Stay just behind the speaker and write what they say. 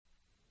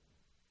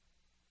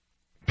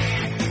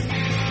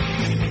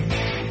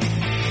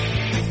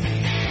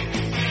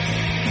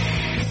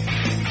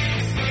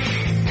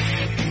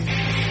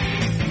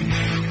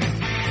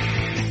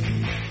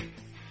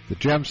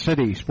Gem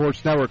City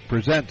Sports Network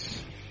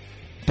presents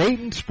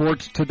Dayton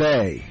Sports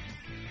Today.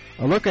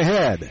 A look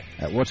ahead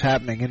at what's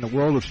happening in the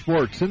world of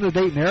sports in the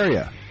Dayton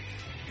area.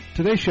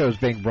 Today's show is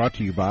being brought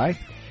to you by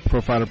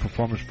Profiler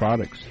Performance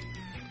Products,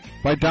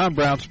 by Don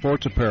Brown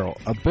Sports Apparel,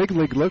 a big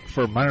league look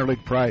for a minor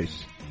league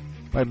price,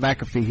 by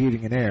McAfee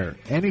Heating and Air,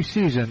 any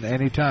season,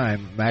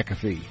 anytime,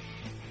 McAfee,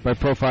 by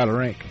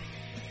Profiler Inc.,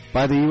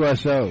 by the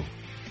USO,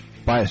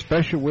 by a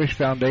Special Wish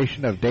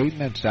Foundation of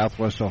Dayton and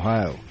Southwest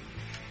Ohio,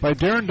 by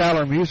Darren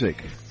Dollar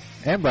Music,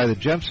 and by the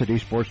Gem City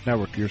Sports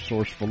Network, your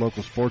source for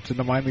local sports in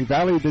the Miami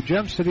Valley, the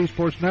Gem City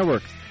Sports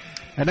Network.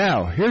 And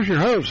now, here's your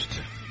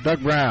host,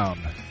 Doug Brown.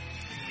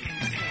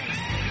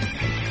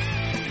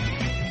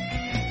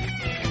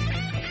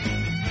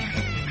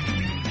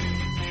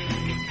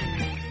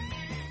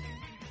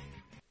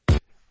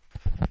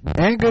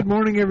 And good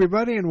morning,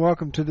 everybody, and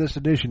welcome to this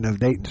edition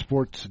of Dayton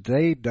Sports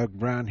Today. Doug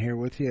Brown here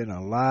with you, and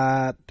a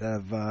lot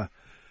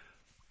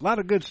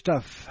of good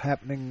stuff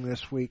happening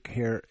this week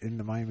here in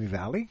the Miami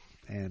Valley,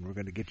 and we're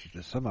going to get you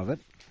to some of it.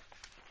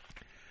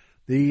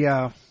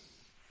 The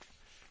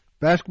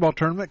basketball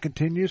tournament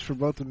continues for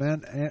both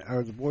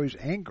the boys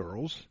and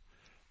girls.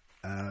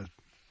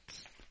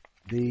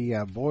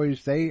 The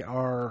boys, they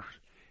are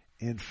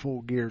in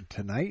full gear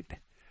tonight.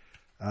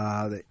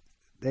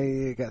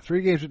 They got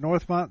 3 games at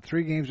Northmont,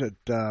 3 games at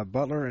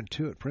Butler, and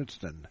 2 at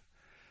Princeton.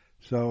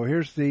 So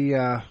here's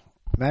the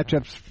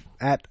matchups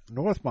at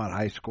Northmont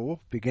High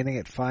School, beginning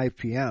at 5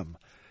 p.m.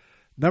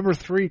 Number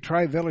 3,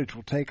 Tri-Village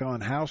will take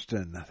on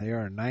Houston. They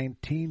are a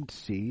 19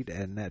 seed,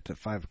 and that's at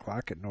 5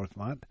 o'clock at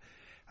Northmont.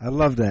 I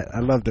love that.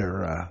 I love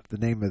their the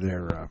name of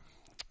their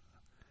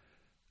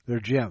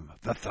gym,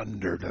 the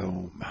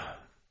Thunderdome.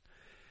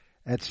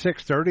 At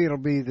 6:30, it'll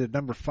be the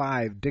number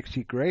 5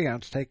 Dixie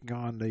Greyhounds taking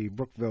on the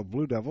Brookville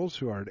Blue Devils,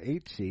 who are an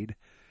 8 seed.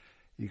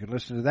 You can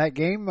listen to that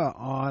game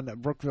on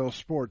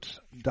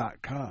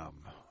BrookvilleSports.com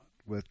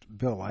with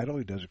Bill Lytle.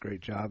 He does a great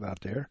job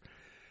out there.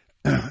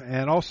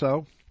 And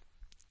also,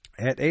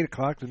 at 8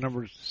 o'clock, the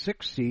number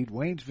 6 seed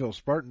Waynesville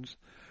Spartans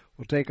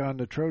will take on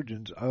the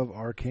Trojans of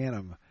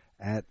Arcanum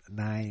at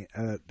 9.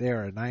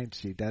 They're a 9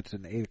 seed. That's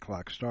an 8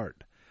 o'clock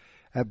start.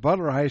 At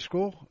Butler High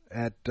School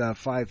at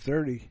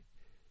 5:30,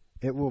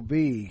 it will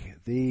be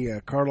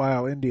the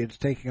Carlisle Indians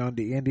taking on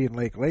the Indian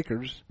Lake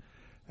Lakers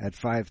at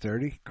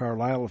 5:30.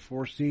 Carlisle a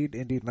 4 seed,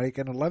 Indian Lake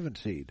an 11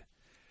 seed.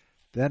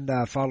 Then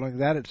following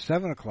that at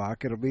 7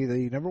 o'clock, it'll be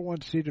the number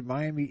 1 seeded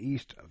Miami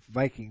East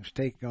Vikings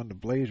taking on the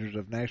Blazers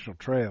of National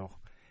Trail,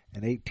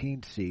 an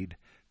 18 seed.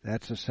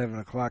 That's a 7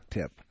 o'clock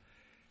tip.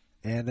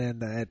 And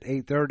then at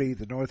 8:30,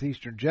 the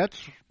Northeastern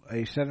Jets,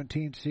 a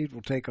 17 seed,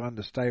 will take on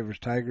the Stivers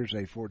Tigers,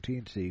 a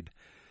 14 seed.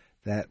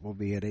 That will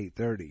be at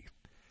 8:30.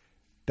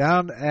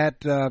 Down at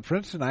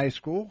Princeton High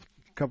School,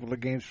 a couple of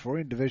games for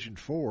you in Division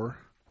 4.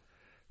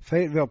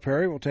 Fayetteville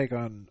Perry will take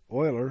on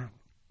Euler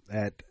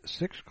at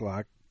 6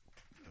 o'clock.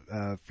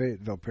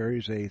 Fayetteville Perry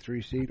is a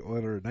 3 seed,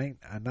 Euler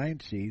a 9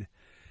 seed.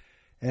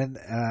 And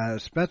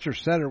Spencer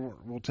Center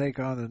will take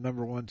on the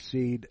number 1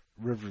 seed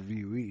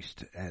Riverview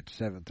East at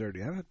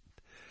 7:30.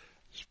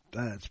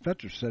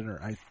 Spencer Center,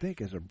 I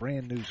think, is a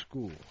brand new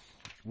school.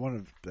 One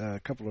of a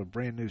couple of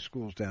brand new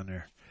schools down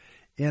there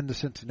in the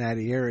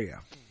Cincinnati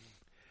area.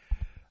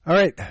 All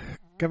right,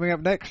 coming up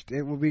next,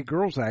 it will be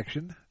girls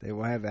action. They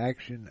will have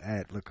action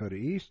at Lakota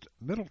East,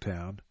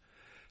 Middletown,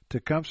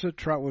 Tecumseh,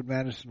 Trotwood,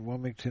 Madison,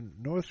 Wilmington,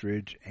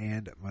 Northridge,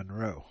 and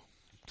Monroe.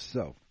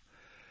 So,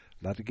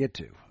 a lot to get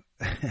to.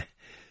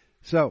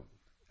 So,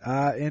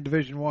 in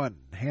Division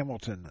 1,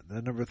 Hamilton,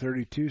 the number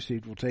 32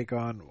 seed, will take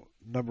on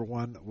number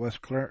 1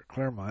 West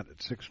Claremont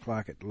at 6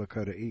 o'clock at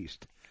Lakota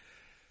East.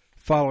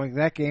 Following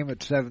that game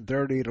at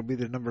 7:30, it'll be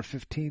the number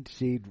 15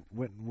 seed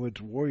Winton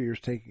Woods Warriors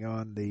taking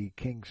on the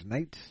Kings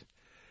Knights.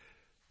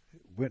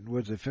 Winton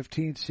Woods a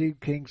 15 seed,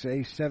 Kings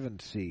a 7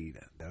 seed.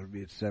 That'll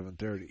be at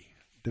 7:30.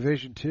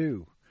 Division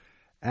 2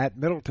 at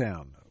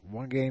Middletown.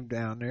 1 game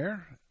down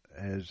there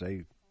as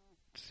a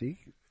 6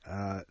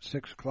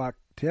 o'clock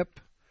tip.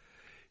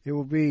 It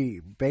will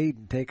be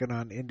Baden taking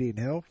on Indian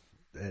Hill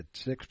at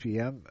 6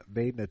 p.m.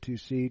 Baden a 2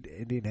 seed,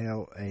 Indian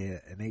Hill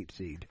an 8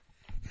 seed.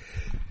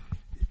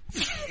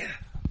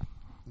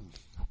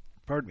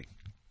 Pardon me.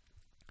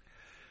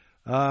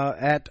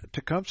 At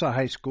Tecumseh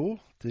High School,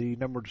 the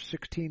number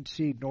 16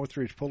 seed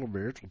Northridge Polar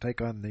Bears will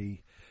take on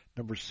the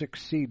number 6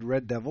 seed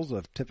Red Devils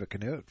of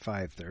Tippecanoe at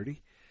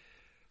 5:30.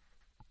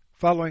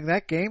 Following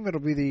that game, it'll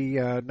be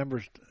the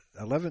number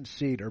 11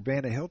 seed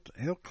Urbana Hill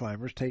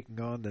Climbers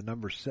taking on the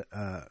number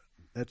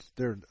that's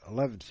their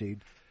 11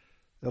 seed.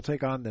 They'll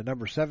take on the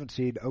number 7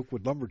 seed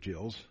Oakwood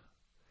Lumberjills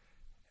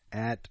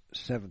at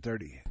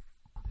 7:30.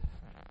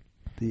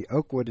 The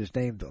Oakwood is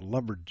named the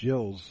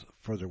Lumberjills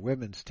for their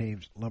women's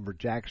teams,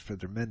 Lumberjacks for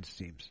their men's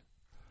teams.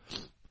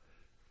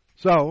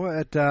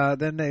 So,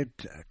 then a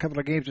couple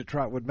of games at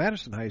Trotwood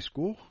Madison High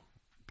School.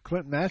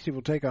 Clinton Massey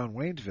will take on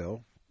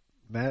Waynesville.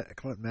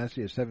 Clinton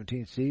Massey, a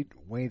 17 seed,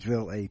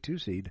 Waynesville, a 2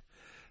 seed.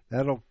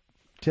 That'll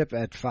tip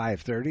at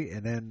 5:30,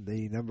 and then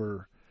the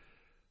number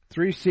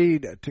 3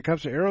 seed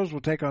Tecumseh Arrows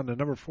will take on the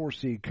number 4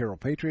 seed Carroll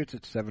Patriots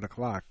at 7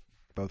 o'clock.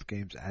 both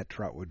games at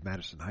Trotwood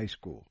Madison High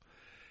School.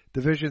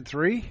 Division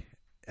 3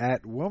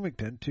 at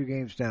Wilmington, 2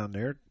 games down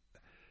there.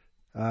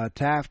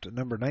 Taft,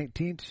 number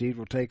 19 seed,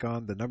 will take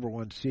on the number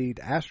 1 seed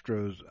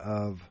Astros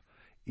of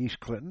East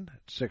Clinton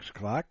at 6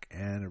 o'clock.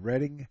 And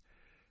Reading,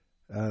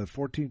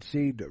 14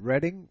 seed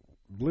Reading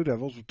Blue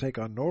Devils will take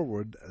on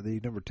Norwood, the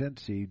number 10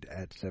 seed,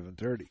 at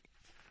 7:30.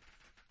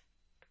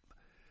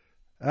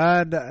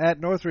 And at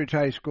Northridge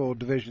High School,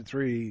 Division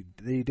 3,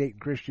 the Dayton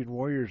Christian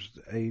Warriors,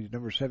 a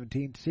number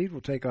 17 seed,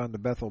 will take on the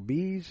Bethel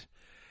Bees,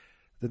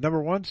 the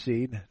number 1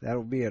 seed. That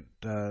will be at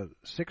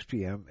 6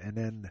 p.m. And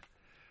then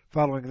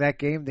following that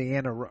game, the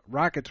Anna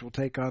Rockets will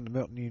take on the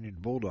Milton Union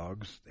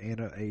Bulldogs,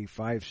 Anna a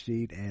 5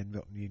 seed and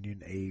Milton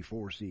Union a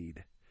 4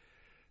 seed.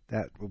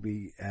 That will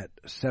be at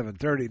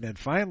 7:30. And then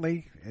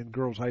finally, in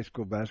girls high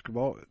school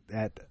basketball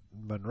at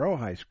Monroe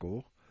High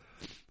School,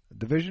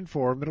 Division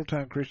 4,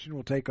 Middletown Christian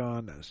will take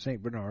on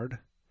St. Bernard.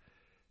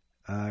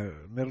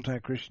 Middletown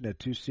Christian at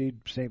 2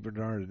 seed, St.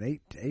 Bernard an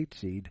 8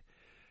 seed.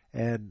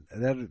 And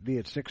that will be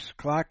at 6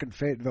 o'clock, and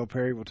Fayetteville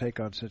Perry will take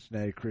on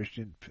Cincinnati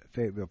Christian.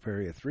 Fayetteville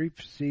Perry a 3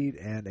 seed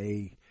and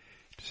a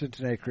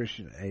Cincinnati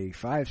Christian a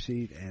 5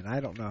 seed. And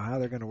I don't know how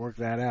they're going to work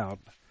that out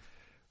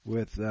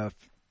with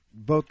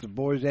both the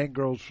boys and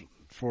girls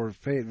for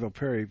Fayetteville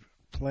Perry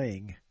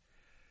playing.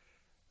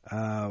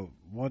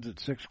 One's at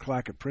 6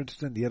 o'clock at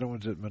Princeton, the other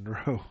one's at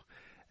Monroe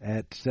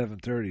at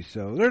 7:30.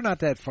 So they're not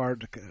that far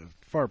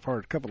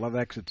apart. A couple of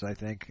exits, I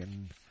think,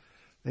 and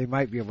they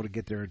might be able to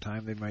get there in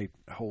time. They might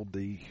hold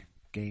the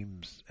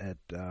games at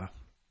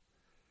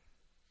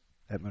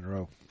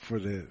Monroe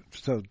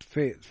so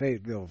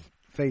Fayetteville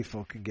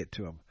faithful can get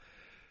to them.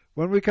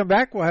 When we come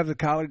back, we'll have the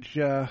college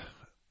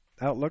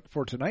outlook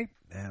for tonight,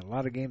 and a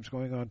lot of games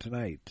going on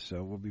tonight.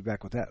 So we'll be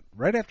back with that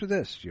right after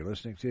this. You're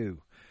listening to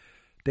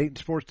Dayton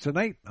Sports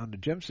Tonight on the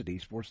Gem City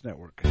Sports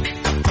Network.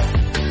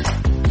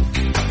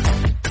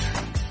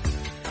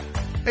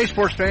 Hey,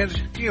 sports fans,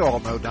 you all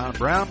know Don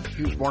Brown.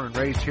 He was born and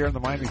raised here in the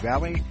Miami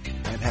Valley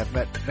and have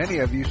met many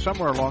of you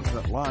somewhere along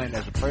that line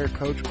as a player,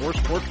 coach, or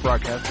sports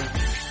broadcaster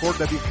for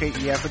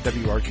WKEF and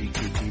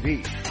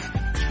WRGT-TV.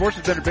 Sports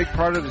has been a big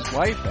part of his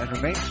life and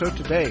remains so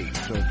today.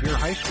 So if your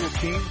high school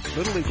team,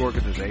 little league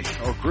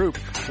organization, or group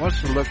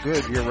wants to look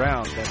good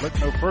year-round, then look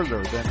no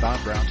further than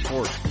Don Brown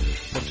Sports.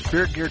 From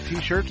Spirit Gear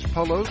t-shirts,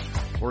 polos,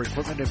 or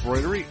equipment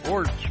embroidery,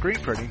 or screen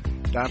printing,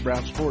 Don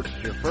Brown Sports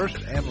is your first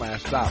and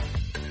last stop.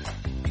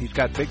 He's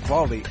got big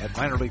quality at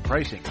minor league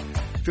pricing.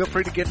 Feel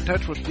free to get in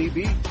touch with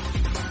DB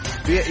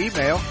via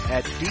email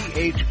at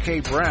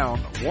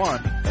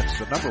dhkbrown1, that's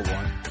the number 1,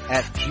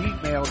 at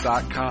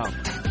gmail.com.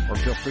 Or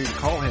feel free to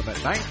call him at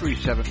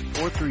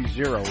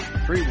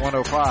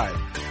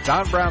 937-430-3105.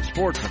 Don Brown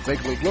Sports, a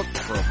big league look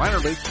for a minor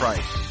league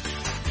price.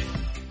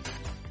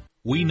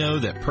 We know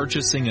that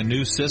purchasing a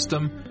new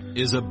system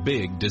is a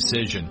big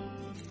decision.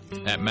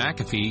 At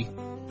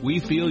McAfee, we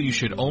feel you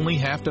should only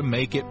have to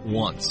make it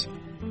once.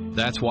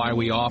 That's why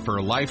we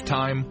offer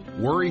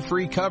lifetime,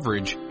 worry-free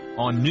coverage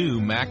on new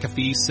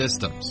McAfee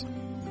systems.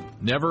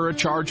 Never a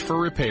charge for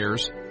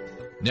repairs,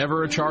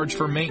 never a charge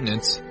for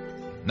maintenance,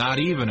 not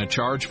even a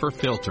charge for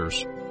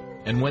filters.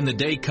 And when the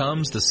day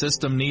comes the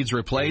system needs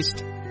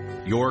replaced,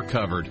 you're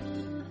covered.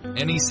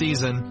 Any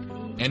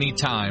season, any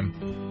time,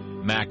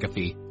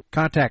 McAfee.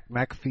 Contact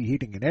McAfee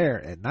Heating and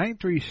Air at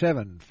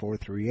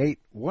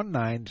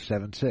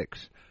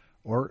 937-438-1976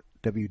 or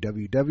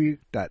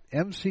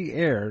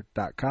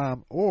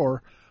www.mcair.com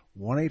or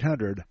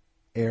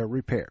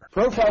 1-800-AIR-REPAIR.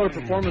 Profiler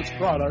Performance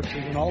Products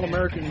is an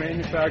all-American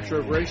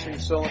manufacturer of racing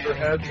cylinder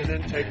heads and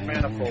intake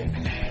manifolds.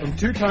 From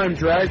two-time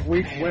Drag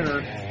Week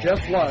winner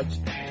Jeff Lutz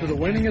to the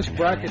winningest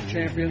bracket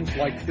champions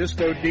like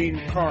Disco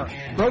Dean Carnes,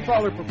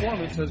 Profiler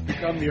Performance has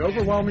become the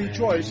overwhelming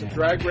choice of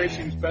drag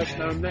racing's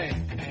best-known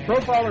name.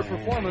 Profiler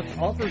Performance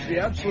offers the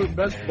absolute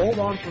best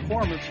bolt-on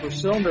performance for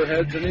cylinder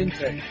heads and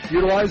intake,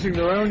 utilizing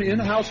their own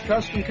in-house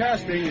custom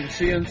casting and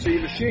CNC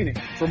machining.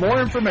 For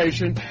more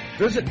information,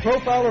 visit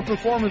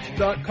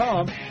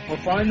profilerperformance.com or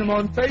find them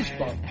on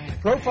Facebook.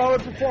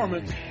 Profiler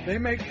Performance, they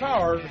make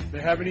power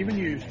they haven't even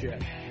used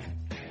yet.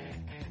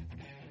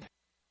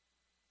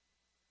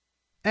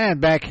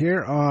 And back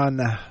here on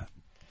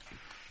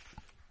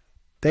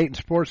Dayton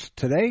Sports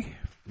Today,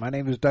 my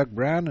name is Doug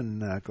Brown,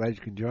 and glad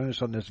you can join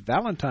us on this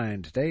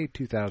Valentine's Day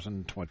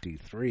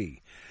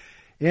 2023.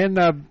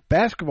 In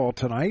basketball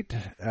tonight,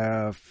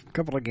 a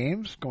couple of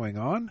games going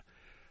on.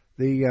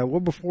 The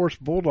Wilberforce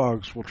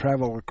Bulldogs will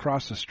travel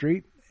across the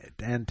street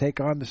and take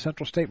on the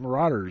Central State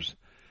Marauders.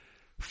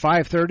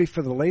 5:30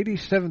 for the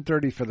ladies,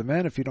 7:30 for the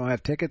men. If you don't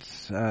have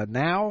tickets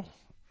now,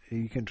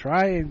 you can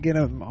try and get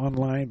them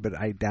online, but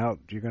I doubt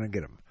you're going to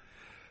get them.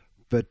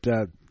 But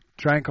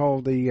try and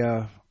call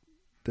the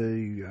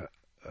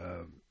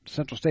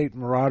Central State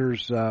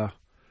Marauders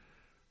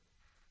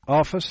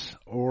office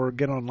or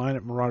get online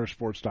at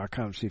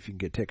maraudersports.com and see if you can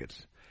get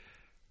tickets.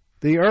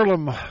 The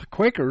Earlham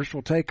Quakers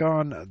will take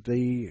on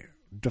the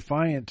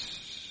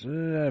Defiance,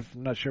 I'm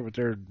not sure what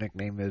their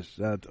nickname is,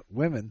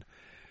 women.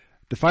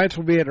 Defiance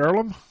will be at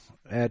Earlham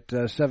at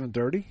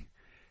 7:30,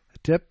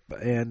 tip,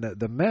 and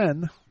the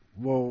men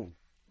will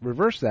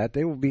reverse that,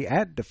 they will be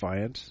at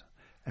Defiance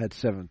at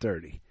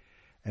 7:30.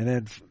 And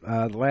then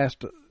the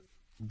last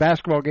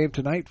basketball game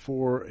tonight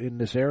in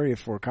this area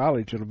for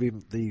college, it'll be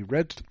the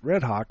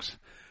Red Hawks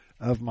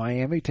of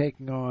Miami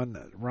taking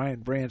on Ryan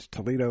Brandt's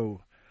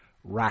Toledo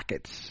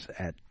Rockets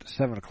at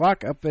 7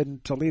 o'clock up in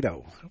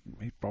Toledo.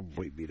 He'll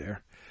probably be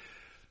there.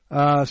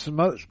 Some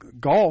other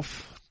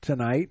golf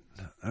tonight,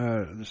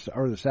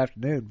 or this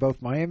afternoon.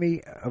 Both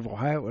Miami of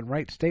Ohio and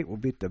Wright State will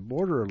be at the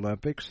Border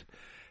Olympics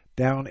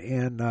down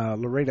in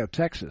Laredo,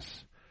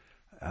 Texas.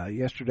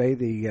 Yesterday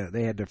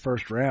they had their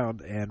first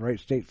round, and Wright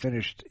State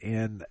finished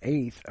in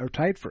 8th, or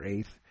tied for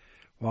 8th,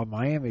 while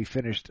Miami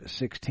finished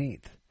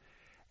 16th.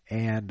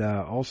 And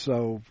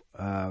also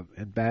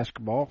in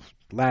basketball,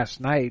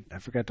 last night, I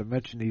forgot to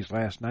mention these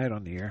last night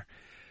on the air,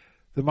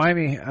 the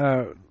Miami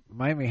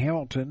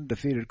Hamilton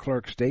defeated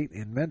Clark State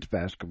in men's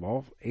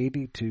basketball,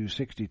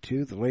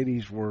 80-62. The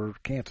ladies were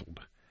canceled.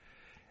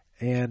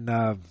 And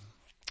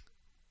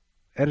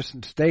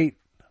Edison State,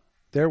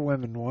 their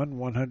women won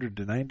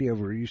 100-90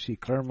 over UC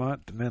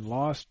Claremont. The men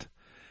lost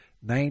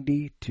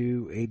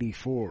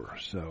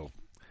 90-84. So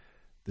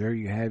there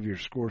you have your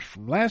scores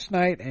from last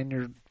night and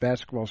your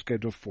basketball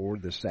schedule for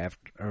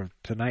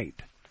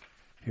tonight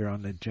here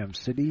on the Gem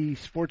City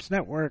Sports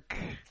Network.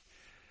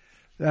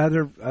 By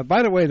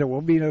the way, there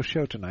will be no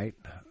show tonight.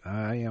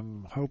 I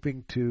am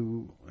hoping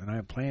to, and I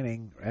am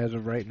planning as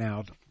of right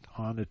now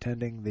on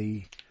attending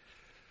the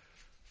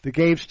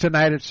games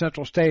tonight at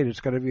Central State.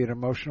 It's going to be an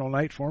emotional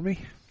night for me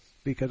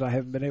because I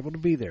haven't been able to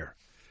be there.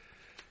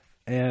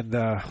 And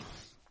I've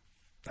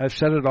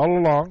said it all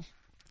along.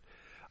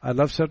 I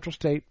love Central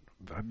State.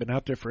 I've been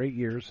out there for 8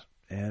 years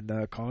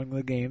and calling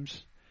the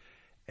games.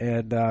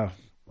 And I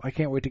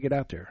can't wait to get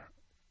out there.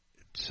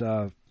 It's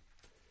a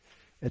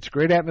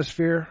great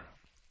atmosphere.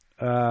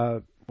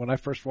 When I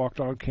first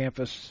walked on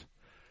campus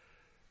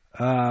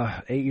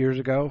 8 years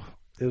ago,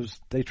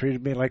 they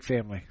treated me like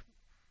family.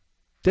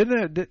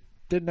 Didn't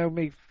know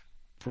me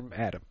from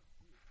Adam,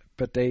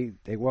 but they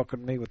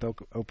welcomed me with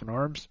open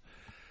arms.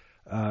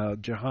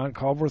 Jahan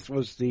Culberth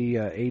was the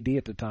AD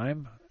at the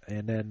time,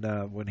 and then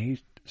when he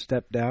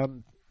stepped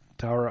down,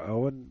 Tara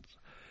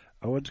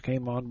Owens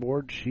came on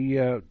board. She,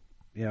 it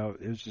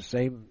was the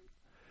same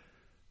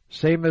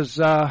as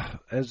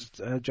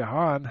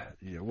Jahan,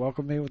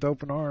 welcomed me with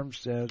open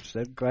arms.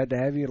 Said glad to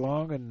have you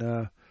along, and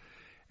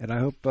I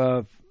hope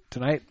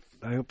tonight.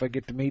 I hope I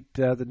get to meet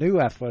the new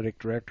athletic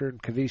director,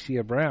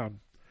 Kavicia Brown,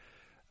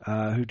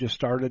 who just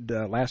started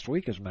last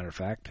week, as a matter of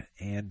fact,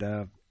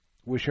 and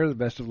wish her the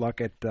best of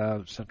luck at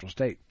Central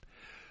State.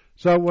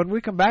 So when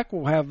we come back,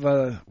 we'll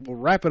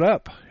wrap it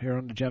up here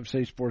on the Gem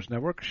City Sports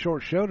Network. A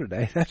short show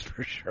today, that's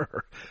for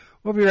sure.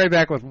 We'll be right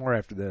back with more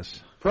after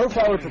this.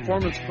 Profiler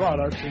Performance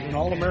Products is an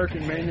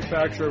all-American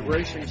manufacturer of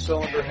racing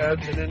cylinder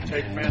heads and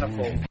intake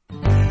manifolds.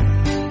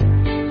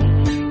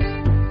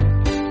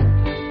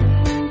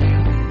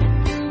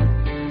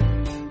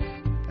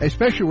 A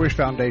Special Wish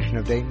Foundation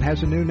of Dayton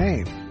has a new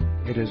name.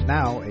 It is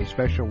now a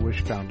Special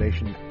Wish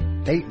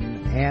Foundation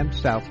Dayton and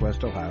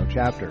Southwest Ohio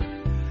chapter.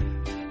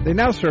 They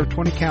now serve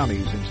 20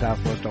 counties in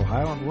Southwest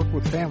Ohio and work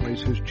with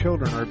families whose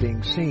children are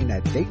being seen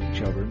at Dayton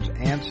Children's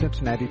and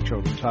Cincinnati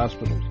Children's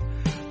Hospitals.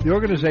 The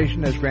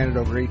organization has granted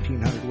over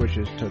 1,800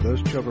 wishes to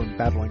those children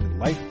battling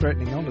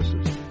life-threatening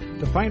illnesses.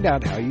 To find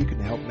out how you can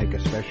help make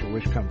a special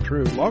wish come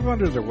true, log on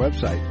to their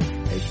website,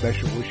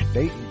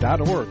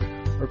 aspecialwishdayton.org,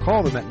 or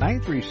call them at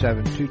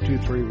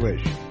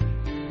 937-223-WISH.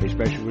 A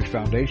Special Wish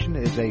Foundation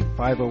is a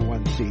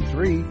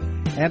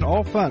 501c3, and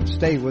all funds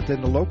stay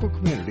within the local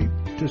community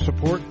to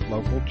support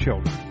local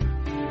children.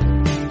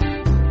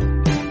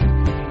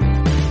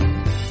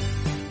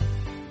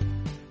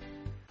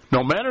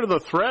 No matter the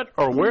threat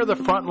or where the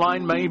front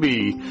line may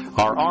be,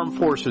 our armed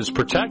forces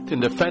protect and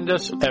defend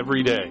us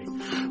every day.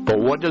 But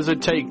what does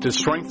it take to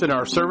strengthen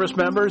our service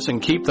members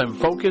and keep them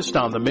focused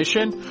on the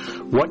mission?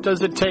 What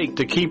does it take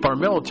to keep our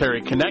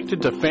military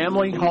connected to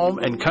family, home,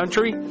 and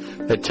country?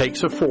 It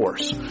takes a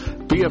force.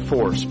 Be a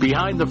force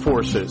behind the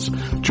forces.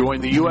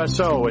 Join the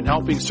USO in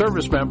helping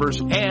service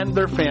members and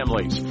their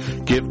families.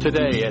 Give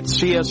today at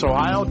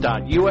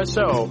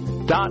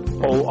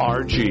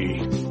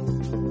csohio.uso.org.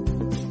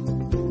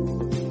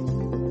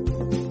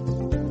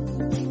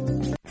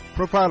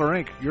 Profiler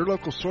Inc., your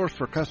local source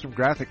for custom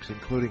graphics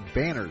including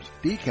banners,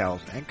 decals,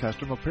 and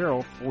custom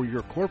apparel for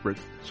your corporate,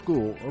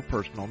 school, or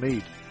personal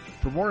needs.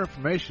 For more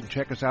information,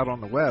 check us out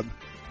on the web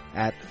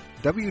at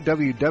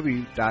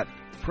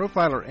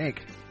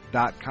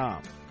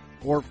www.profilerinc.com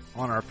or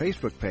on our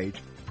Facebook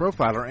page,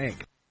 Profiler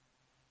Inc.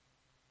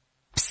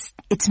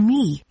 It's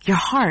me, your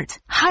heart.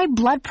 High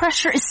blood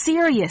pressure is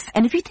serious,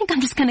 and if you think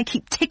I'm just going to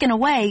keep ticking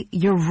away,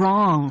 you're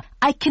wrong.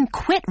 I can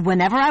quit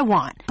whenever I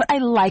want, but I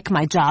like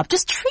my job.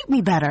 Just treat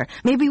me better.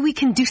 Maybe we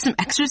can do some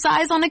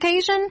exercise on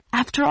occasion?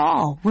 After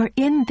all, we're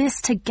in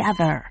this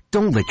together.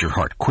 Don't let your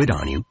heart quit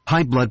on you.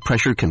 High blood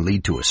pressure can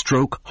lead to a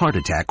stroke, heart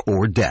attack,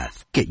 or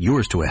death. Get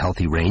yours to a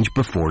healthy range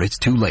before it's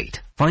too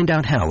late. Find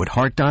out how at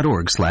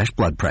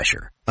heart.org/blood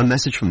pressure. A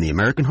message from the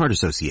American Heart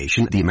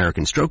Association, the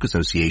American Stroke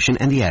Association,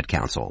 and the Ad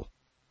Council.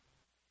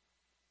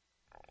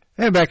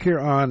 And back here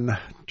on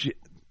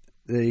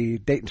the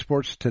Dayton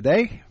Sports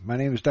Today, my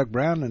name is Doug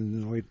Brown,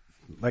 and we'd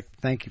like to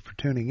thank you for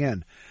tuning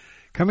in.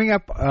 Coming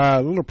up,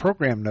 a little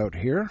program note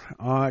here.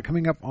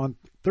 Coming up on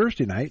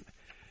Thursday night,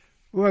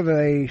 we'll have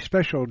a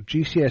special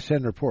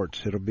GCSN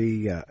reports. It'll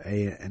be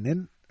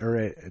a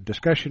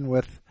discussion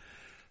with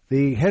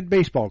the head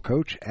baseball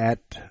coach at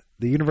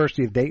the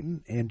University of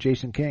Dayton, and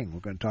Jason King.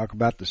 We're going to talk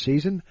about the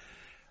season,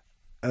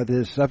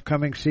 this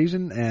upcoming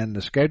season, and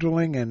the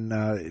scheduling. And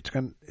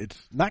it's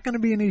not going to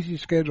be an easy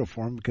schedule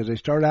for them because they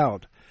start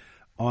out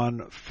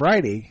on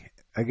Friday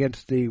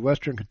against the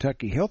Western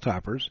Kentucky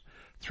Hilltoppers,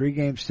 3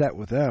 games set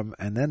with them,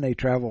 and then they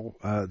travel.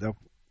 They'll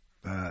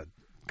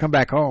come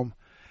back home,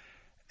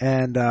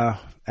 and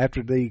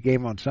after the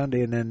game on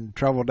Sunday, and then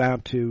travel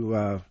down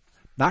to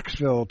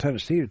Knoxville,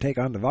 Tennessee, to take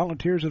on the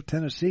Volunteers of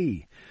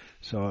Tennessee.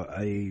 So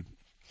a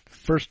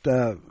first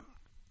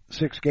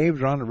 6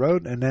 games are on the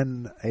road, and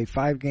then a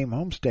 5-game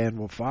homestand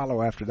will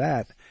follow after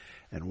that.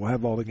 And we'll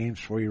have all the games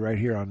for you right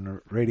here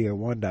on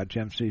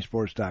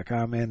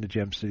radio1.gemcitysports.com and the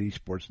Gem City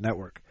Sports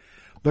Network.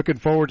 Looking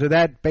forward to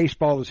that.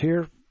 Baseball is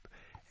here,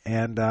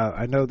 and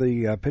I know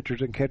the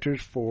pitchers and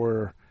catchers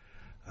for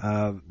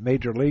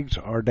major leagues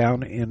are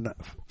down in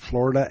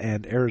Florida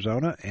and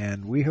Arizona,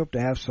 and we hope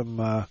to have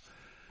some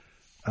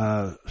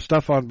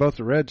stuff on both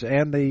the Reds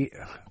and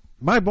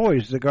my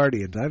boys, the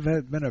Guardians.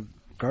 I've been a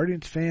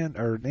Guardians fan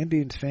or an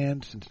Indians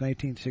fan since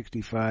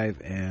 1965,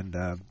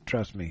 and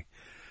trust me,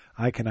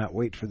 I cannot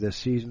wait for this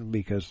season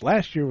because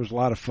last year was a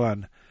lot of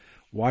fun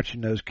watching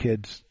those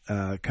kids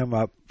come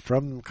up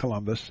from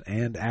Columbus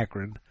and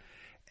Akron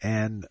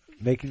and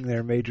making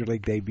their major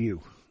league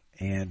debut.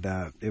 And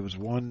it was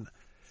one.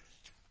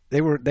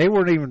 They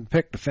weren't even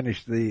picked to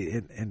finish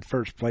in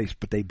first place,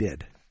 but they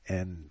did.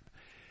 And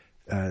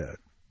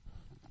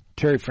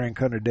Terry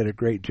Francona did a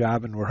great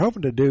job, and we're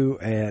hoping to do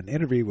an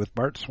interview with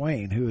Bart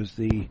Swain, who is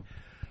the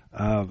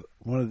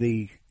one of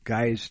the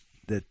guys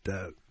that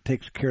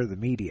takes care of the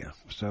media.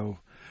 So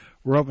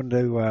we're hoping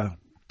to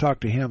talk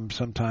to him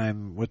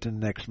sometime within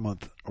the next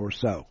month or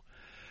so.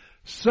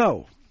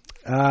 So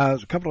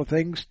there's a couple of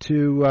things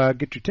to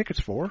get your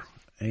tickets for,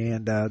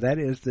 and that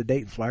is the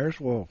Dayton Flyers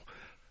will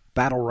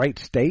battle Wright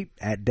State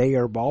at Day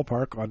Air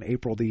Ballpark on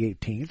April the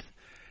 18th,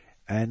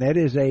 and that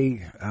is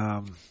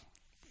Dayton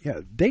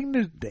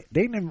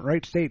and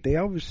Wright State, they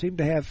always seem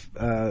to have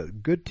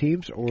good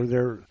teams, or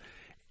they're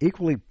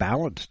equally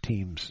balanced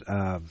teams.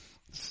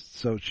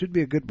 So it should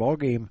be a good ball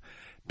game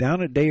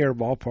down at Day Air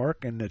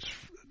Ballpark. And it's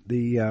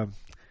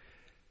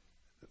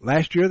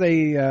last year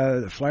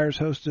the Flyers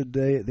hosted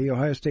the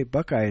Ohio State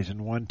Buckeyes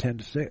and won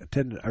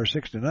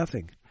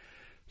 6-0.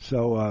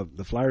 So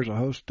the Flyers will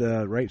host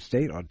Wright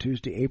State on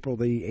Tuesday, April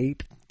the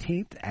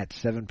 18th at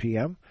 7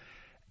 p.m.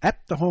 at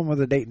the home of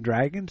the Dayton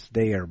Dragons,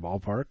 Day Air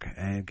Ballpark,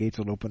 and gates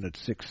will open at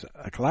 6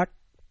 o'clock.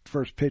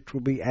 First pitch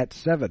will be at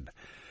 7.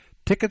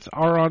 Tickets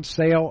are on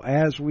sale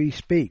as we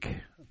speak.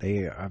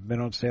 They have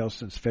been on sale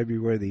since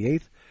February the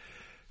 8th.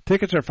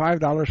 Tickets are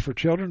 $5 for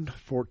children,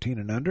 14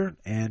 and under,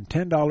 and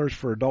 $10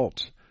 for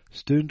adults.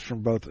 Students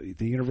from both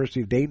the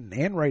University of Dayton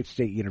and Wright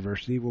State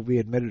University will be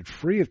admitted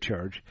free of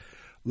charge.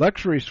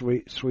 Luxury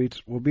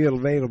suites will be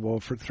available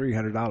for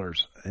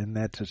 $300, and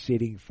that's a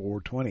seating for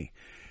 20.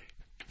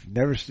 If you've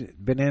never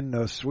been in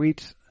those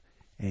suites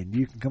and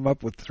you can come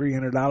up with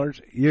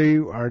 $300,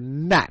 you are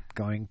not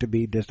going to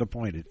be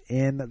disappointed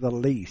in the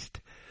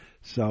least.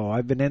 So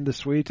I've been in the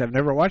suites. I've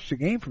never watched a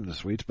game from the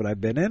suites, but I've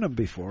been in them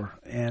before,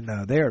 and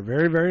they are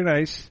very, very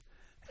nice,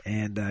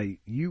 and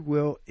you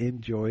will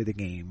enjoy the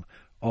game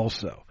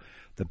also.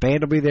 The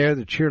band will be there.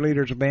 The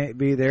cheerleaders will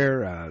be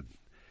there.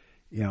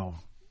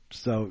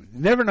 So you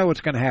never know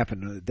what's going to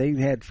happen. They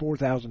had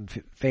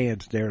 4,000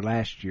 fans there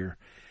last year,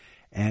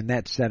 and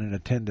that set an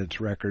attendance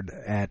record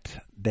at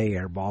Day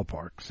Air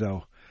Ballpark.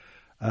 So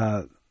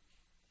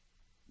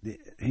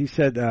he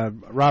said,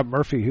 Rob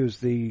Murphy, who's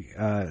the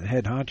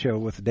head honcho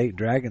with the Dayton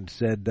Dragons,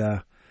 said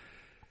the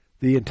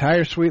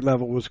entire suite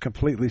level was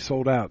completely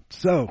sold out.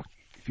 So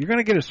if you're going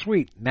to get a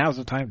suite, now's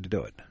the time to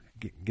do it.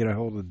 Get a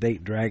hold of the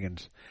Dayton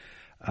Dragons.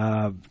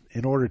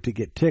 In order to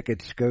get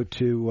tickets, go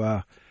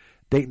to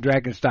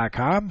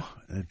DaytonDragons.com.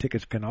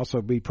 Tickets can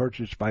also be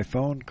purchased by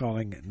phone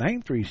calling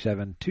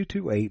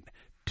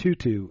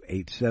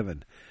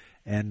 937-228-2287.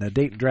 And the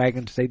Dayton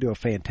Dragons, they do a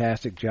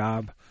fantastic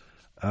job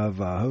of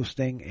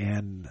hosting,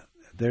 and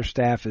their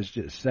staff is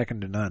just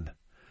second to none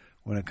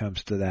when it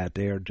comes to that.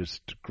 They are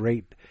just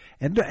great.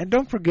 And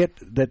don't forget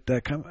that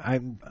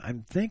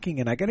I'm thinking,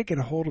 and I got to get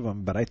a hold of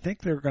them, but I think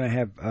they're going to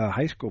have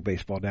high school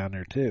baseball down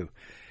there too.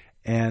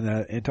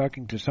 And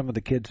talking to some of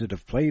the kids that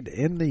have played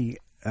in the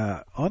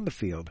on the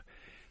field,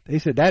 they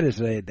said that is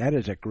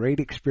a great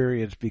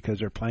experience because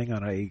they're playing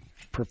on a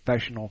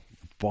professional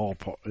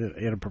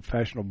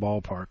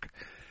ballpark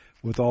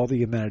with all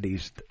the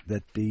amenities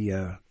that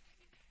the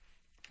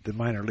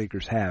minor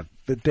leaguers have.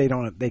 But they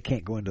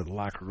can't go into the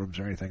locker rooms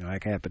or anything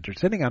like that. But they're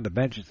sitting on the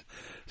benches,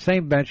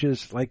 same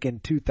benches like in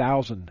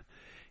 2000.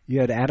 You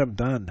had Adam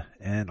Dunn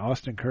and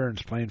Austin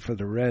Kearns playing for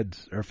the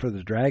Reds or for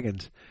the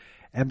Dragons,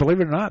 and believe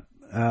it or not,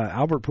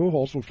 Albert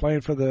Pujols was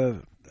playing for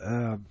the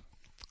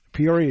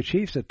Peoria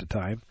Chiefs at the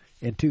time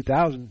in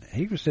 2000,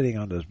 he was sitting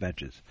on those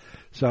benches.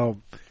 So,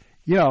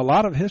 you know, a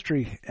lot of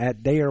history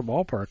at Day Air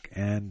Ballpark,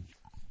 and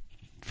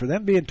for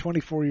them being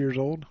 24 years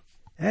old,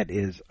 that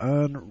is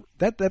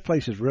that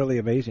place is really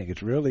amazing.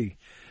 It's really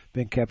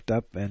been kept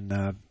up, and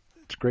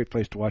it's a great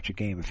place to watch a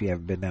game if you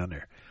haven't been down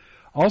there.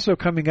 Also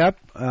coming up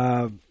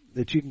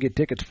that you can get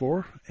tickets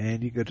for,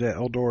 and you go to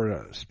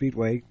Eldora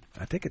Speedway.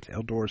 I think it's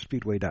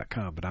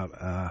EldoraSpeedway.com, but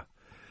I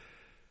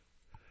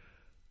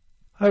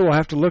will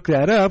have to look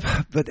that up.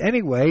 But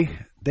anyway,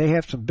 they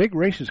have some big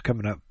races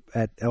coming up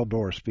at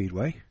Eldora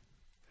Speedway,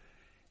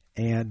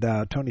 and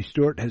Tony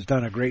Stewart has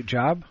done a great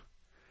job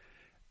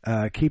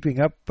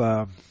keeping up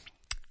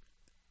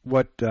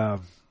what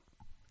Earl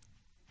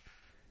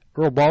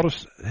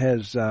Baldus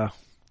has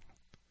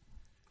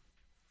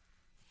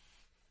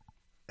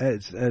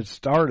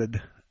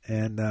started.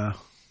 And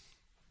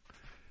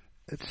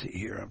let's see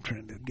here. I'm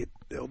trying to get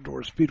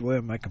Eldora Speedway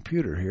on my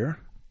computer here.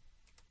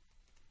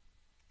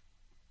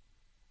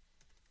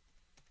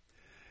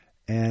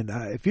 And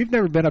if you've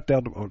never been up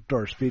to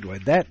Eldora Speedway,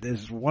 that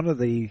is one of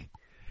the,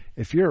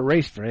 if you're a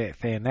race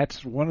fan,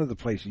 that's one of the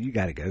places you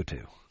got to go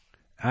to.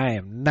 I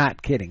am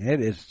not kidding.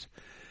 It is.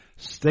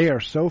 They are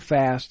so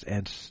fast,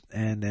 and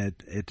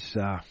it's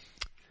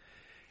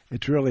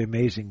really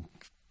amazing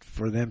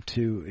for them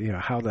to, you know,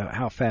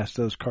 how fast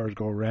those cars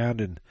go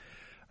around, and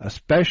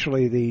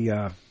especially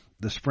the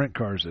sprint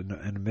cars and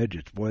the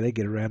midgets. Boy, they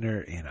get around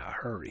there in a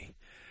hurry.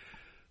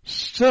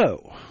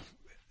 So,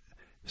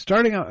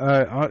 starting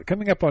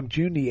coming up on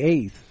June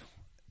the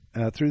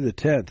 8th through the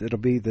 10th, it'll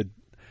be the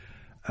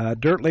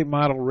Dirt Late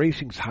Model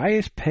Racing's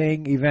highest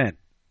paying event,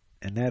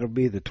 and that'll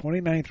be the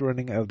 29th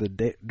running of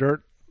the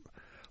Dirt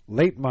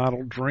Late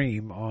Model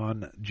Dream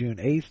on June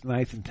 8th,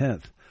 9th, and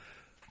 10th.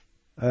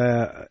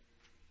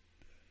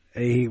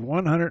 A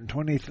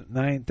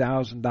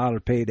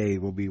 $129,000 payday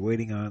will be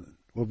on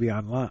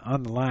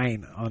the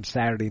line on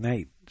Saturday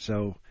night.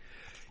 So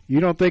you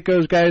don't think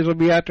those guys will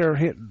be out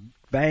there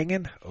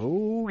banging?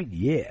 Oh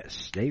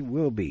yes, they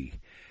will be.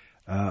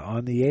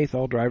 On the 8th,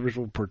 all drivers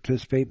will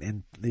participate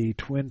in the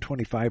Twin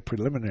 25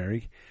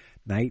 preliminary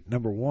night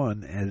number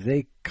 1 as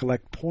they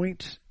collect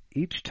points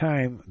each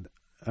time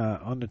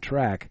on the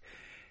track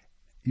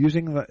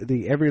using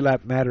the Every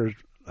Lap Matters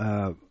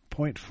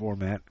point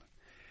format.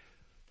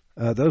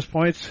 Those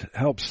points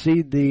help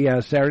seed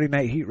the Saturday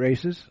night heat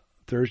races.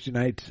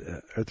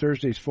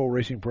 Thursday's full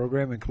racing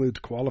program includes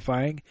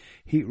qualifying,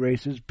 heat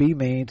races, B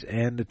mains,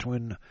 and the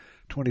Twin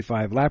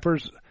 25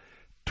 lappers.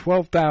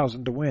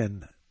 $12,000 to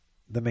win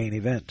the main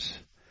events.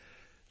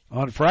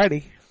 On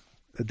Friday,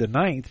 the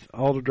 9th,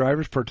 all the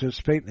drivers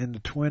participate in the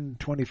Twin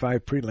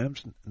 25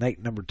 prelims, night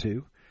number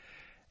 2,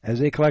 as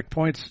they collect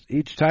points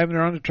each time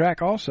they're on the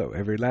track. Also,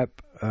 Every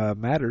Lap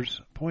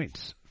Matters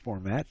points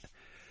format.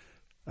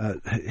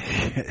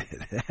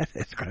 That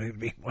is going to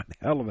be one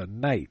hell of a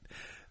night,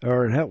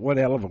 or one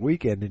hell of a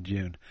weekend in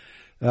June.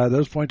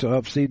 Those points will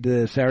help seed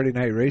the Saturday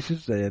night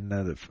races, and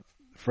the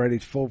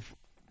Friday's full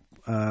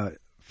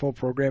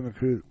program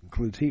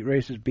includes heat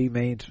races, B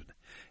mains,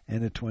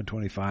 and the Twin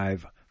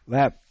 25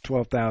 lap.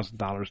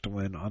 $12,000 to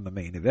win on the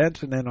main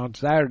events. And then on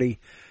Saturday,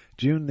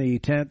 June the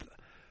 10th,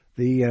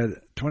 the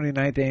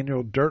 29th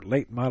annual Dirt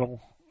Late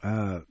Model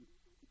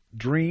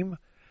Dream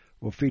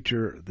will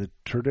feature the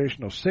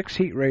traditional 6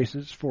 heat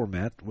races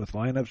format with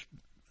lineups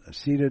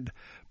seeded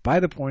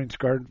by the points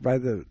guarded by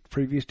the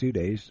previous 2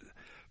 days,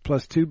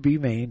 plus 2 B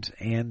mains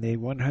and the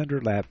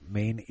 100-lap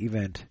main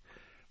event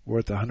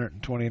worth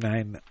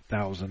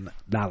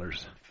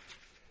 $129,000.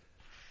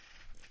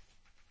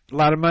 A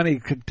lot of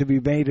money to be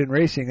made in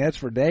racing, that's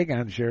for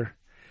daggone sure.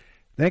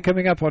 Then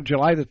coming up on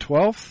July the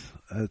 12th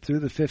through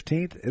the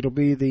 15th, it'll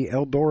be the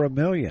Eldora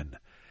Million,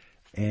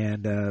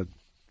 and the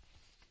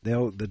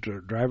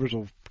drivers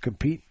will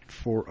compete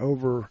for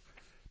over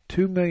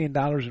 $2 million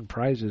in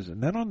prizes.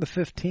 And then on the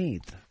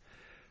 15th,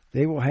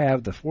 they will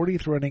have the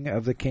 40th running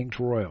of the Kings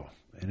Royal,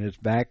 and it's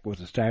back with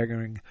a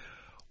staggering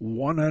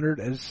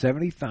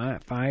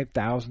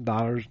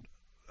 $175,000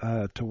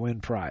 to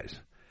win prize.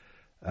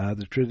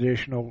 The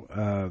traditional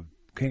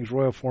Kings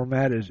Royal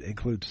format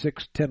includes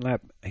 6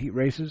 10-lap heat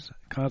races,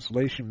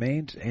 consolation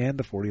mains, and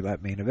the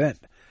 40-lap main event.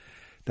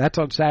 That's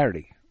on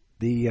Saturday.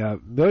 The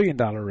 $1 million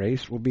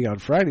race will be on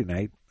Friday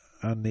night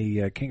on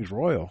the Kings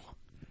Royal.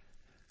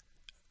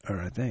 Or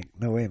I think,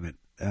 no, wait a minute.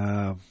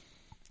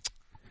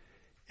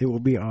 It will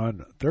be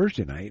on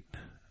Thursday night,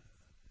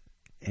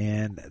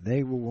 and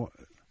the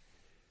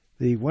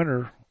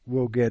winner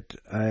will get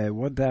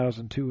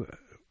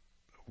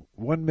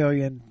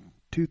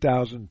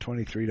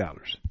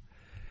 $1,002,023,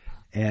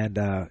 and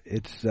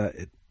it's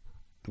the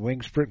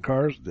Wing Sprint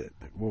cars that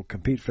will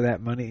compete for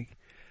that money.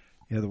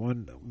 You know, the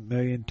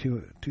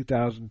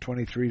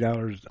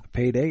 $1,002,023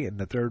 payday and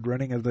the third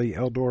running of the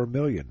Eldora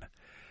Million.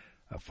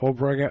 A full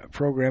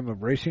program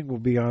of racing will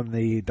be on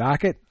the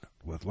docket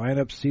with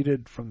lineups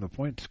seeded from the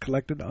points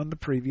collected on the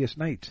previous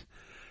nights.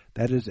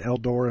 That is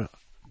Eldora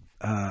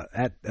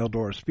at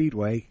Eldora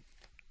Speedway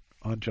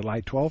on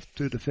July 12th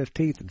through the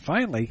 15th. And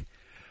finally,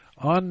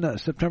 On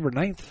September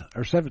 9th,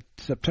 or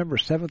September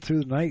 7th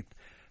through the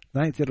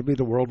 9th, it'll be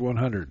the World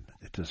 100.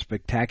 It's a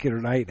spectacular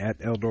night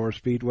at Eldora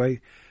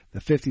Speedway. The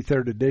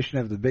 53rd edition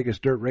of the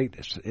biggest dirt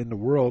race in the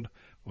world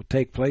will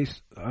take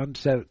place on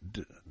the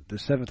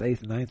 7th,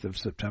 8th, and 9th of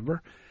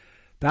September.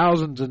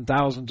 Thousands and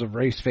thousands of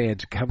race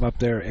fans come up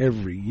there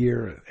every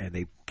year, and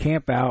they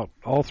camp out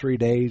all 3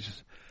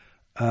 days.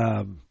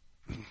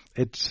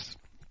 It's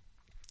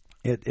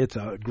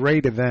a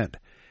great event,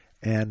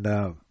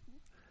 and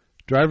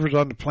drivers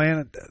on the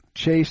planet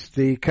chase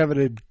the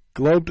coveted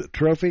Globe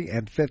Trophy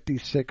and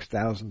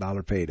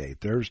 $56,000 payday.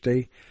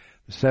 Thursday,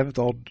 the 7th,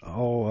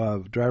 all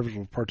drivers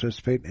will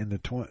participate in the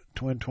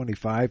Twin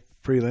 25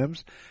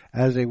 prelims,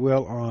 as they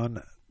will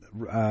on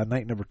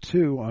night number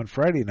 2 on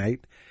Friday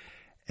night,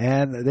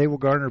 and they will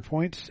garner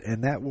points,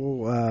 and that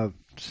will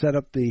set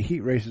up the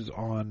heat races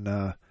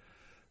on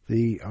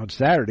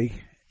Saturday.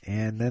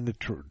 And then the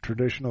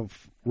traditional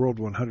World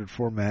 100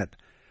 format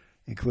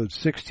includes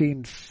 6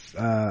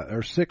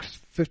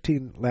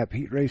 15-lap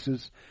heat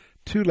races,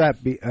 2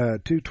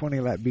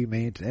 20-lap B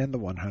mains, and the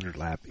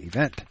 100-lap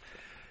event.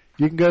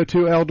 You can go to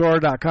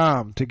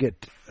Eldora.com to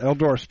get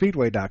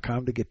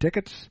EldoraSpeedway.com to get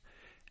tickets,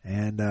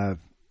 and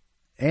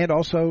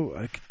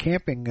also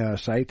camping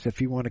sites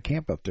if you want to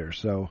camp up there.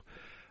 So,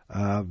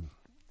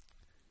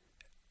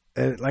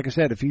 like I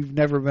said, if you've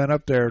never been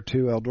up there to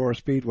Eldora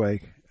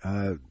Speedway,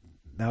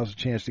 now's a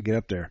chance to get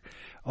up there.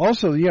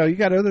 Also, you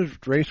got other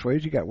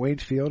raceways. You got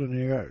Waynes Field, and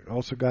you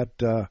also got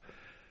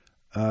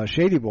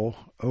Shady Bowl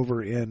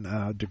over in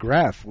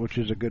DeGraff, which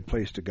is a good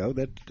place to go.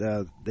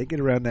 That they get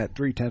around that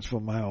 0.3 of a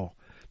mile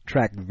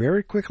track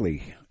very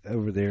quickly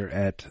over there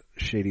at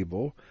Shady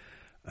Bowl.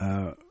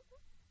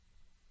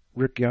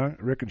 Rick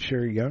and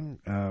Sherry Young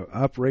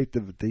operate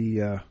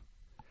the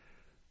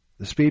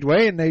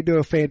speedway, and they do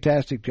a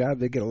fantastic job.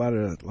 They get a lot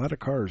of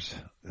cars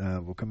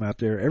will come out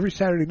there every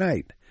Saturday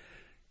night.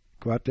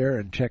 Go out there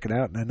and check it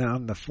out. And then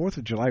on the 4th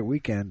of July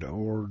weekend,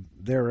 or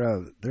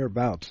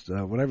thereabouts,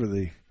 whenever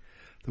the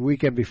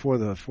weekend before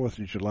the 4th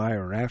of July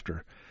or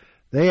after,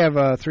 they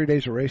have 3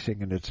 days of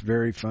racing, and it's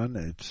very fun.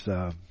 It's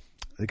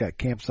they got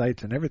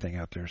campsites and everything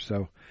out there.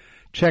 So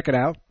check it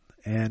out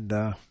and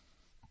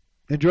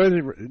enjoy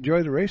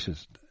the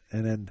races.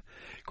 And then,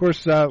 of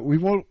course, we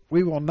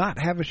will not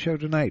have a show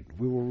tonight.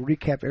 We will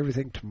recap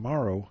everything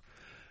tomorrow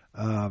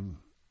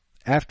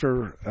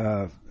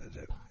after.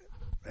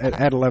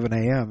 At 11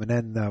 a.m., and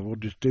then we'll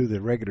just do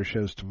the regular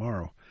shows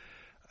tomorrow.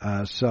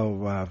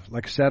 So,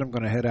 like I said, I'm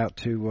going to head out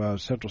to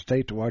Central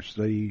State to watch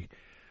the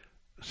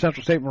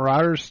Central State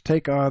Marauders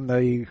take on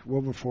the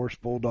Wilberforce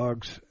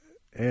Bulldogs,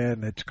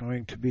 and it's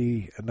going to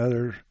be a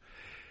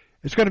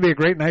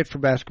great night for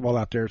basketball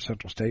out there at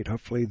Central State.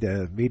 Hopefully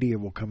the media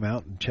will come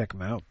out and check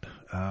them out.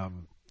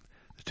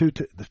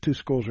 The two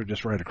schools are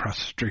just right across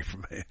the street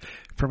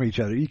from each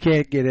other. You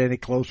can't get any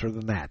closer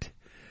than that.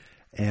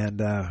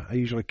 And I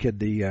usually kid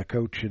the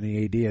coach and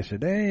the AD. I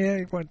said,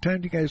 hey, what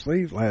time did you guys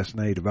leave last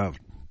night? About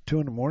 2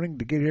 a.m.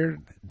 to get here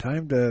in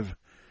time to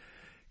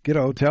get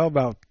a hotel?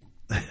 About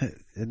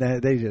and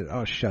they said,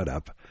 oh, shut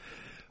up.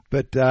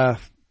 But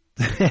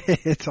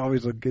it's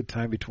always a good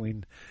time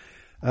between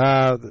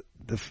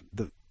it's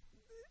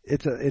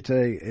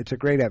a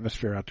great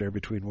atmosphere out there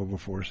between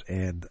Wilberforce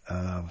and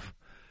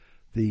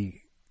the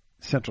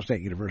Central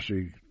State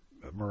University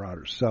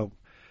Marauders. So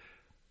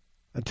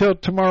until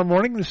tomorrow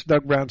morning, this is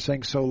Doug Brown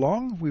saying so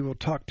long. We will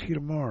talk to you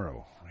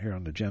tomorrow here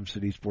on the Gem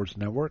City Sports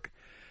Network.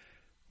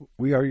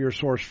 We are your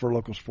source for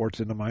local sports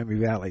in the Miami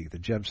Valley, the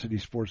Gem City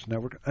Sports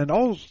Network. And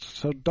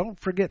also, don't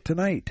forget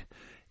tonight,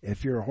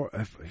 if you're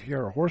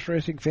a horse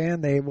racing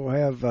fan, they will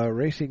have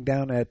racing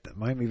down at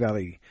Miami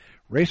Valley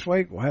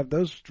Raceway. We'll have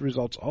those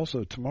results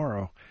also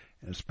tomorrow.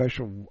 And a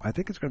special, I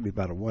think it's going to be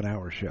about a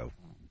 1-hour show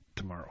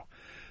tomorrow.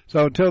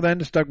 So until then,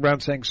 this is Doug Brown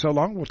saying so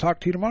long. We'll talk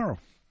to you tomorrow.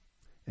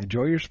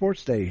 Enjoy your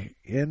sports day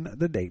in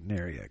the Dayton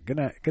area. Good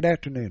night. Good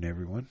afternoon,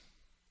 everyone.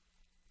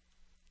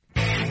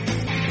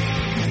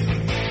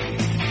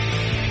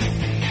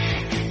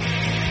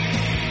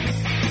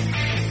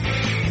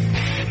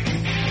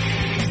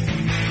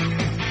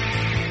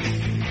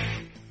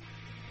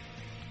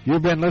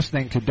 You've been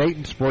listening to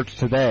Dayton Sports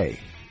Today.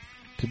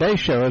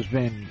 Today's show has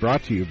been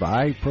brought to you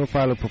by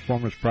Profiler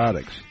Performance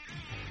Products,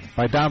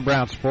 by Don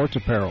Brown Sports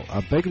Apparel,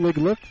 a big league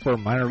look for a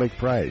minor league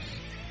price,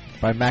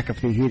 by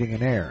McAfee Heating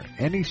and Air,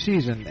 any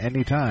season,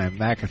 anytime,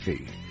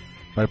 McAfee,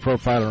 by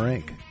Profiler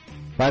Inc.,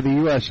 by the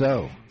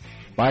USO,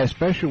 by a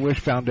Special Wish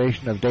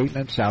Foundation of Dayton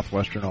and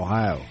Southwestern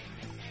Ohio,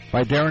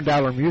 by Darren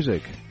Dowler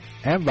Music,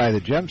 and by the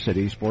Gem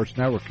City Sports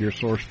Network, your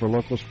source for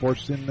local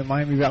sports in the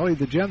Miami Valley,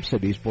 the Gem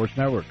City Sports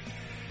Network.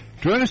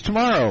 Join us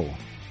tomorrow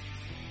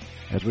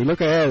as we look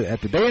ahead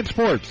at the day in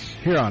sports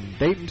here on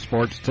Dayton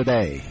Sports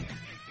Today.